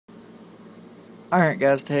Alright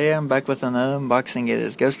guys, today I'm back with another unboxing. It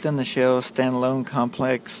is Ghost in the Shell Standalone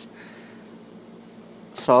Complex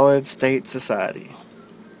Solid State Society.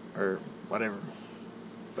 Or whatever.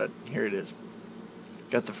 But here it is.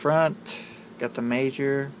 Got the front, got the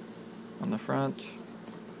major on the front,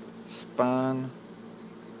 spine,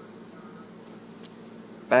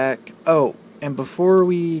 back. Oh, and before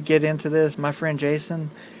we get into this, my friend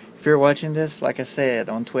Jason, if you're watching this, like I said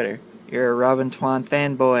on Twitter, you're a Robin Twan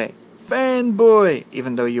fanboy. Fanboy!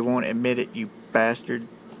 Even though you won't admit it, you bastard.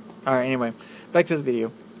 Alright, anyway, back to the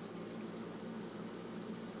video.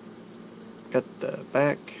 Got the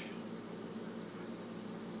back.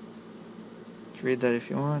 Let's read that if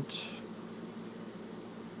you want.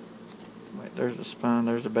 Wait, there's the spine.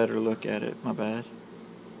 There's a better look at it. My bad.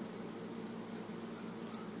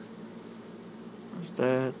 There's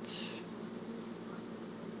that.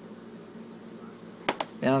 To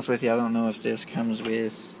be honest with you, I don't know if this comes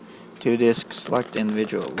with 2 discs like the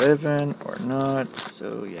individual 11 or not,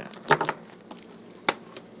 so yeah.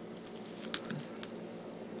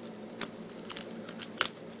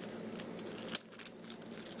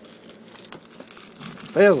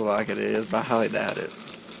 Feels like it is, but I highly doubt it.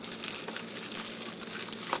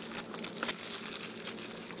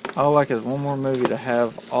 All I like is one more movie to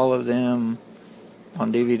have all of them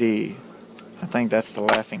on DVD. I think that's The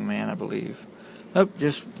Laughing Man, I believe. Nope,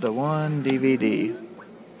 just the one DVD.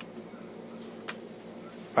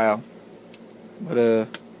 Wow. What a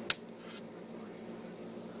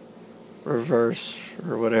reverse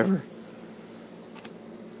or whatever.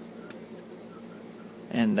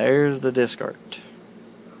 And there's the disc art.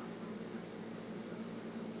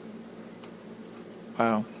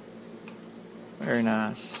 Wow. Very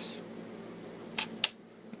nice,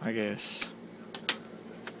 I guess.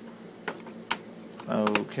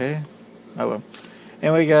 Okay. Oh well.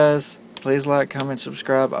 Anyway guys, please like, comment,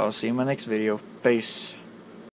 subscribe. I'll see you in my next video. Peace.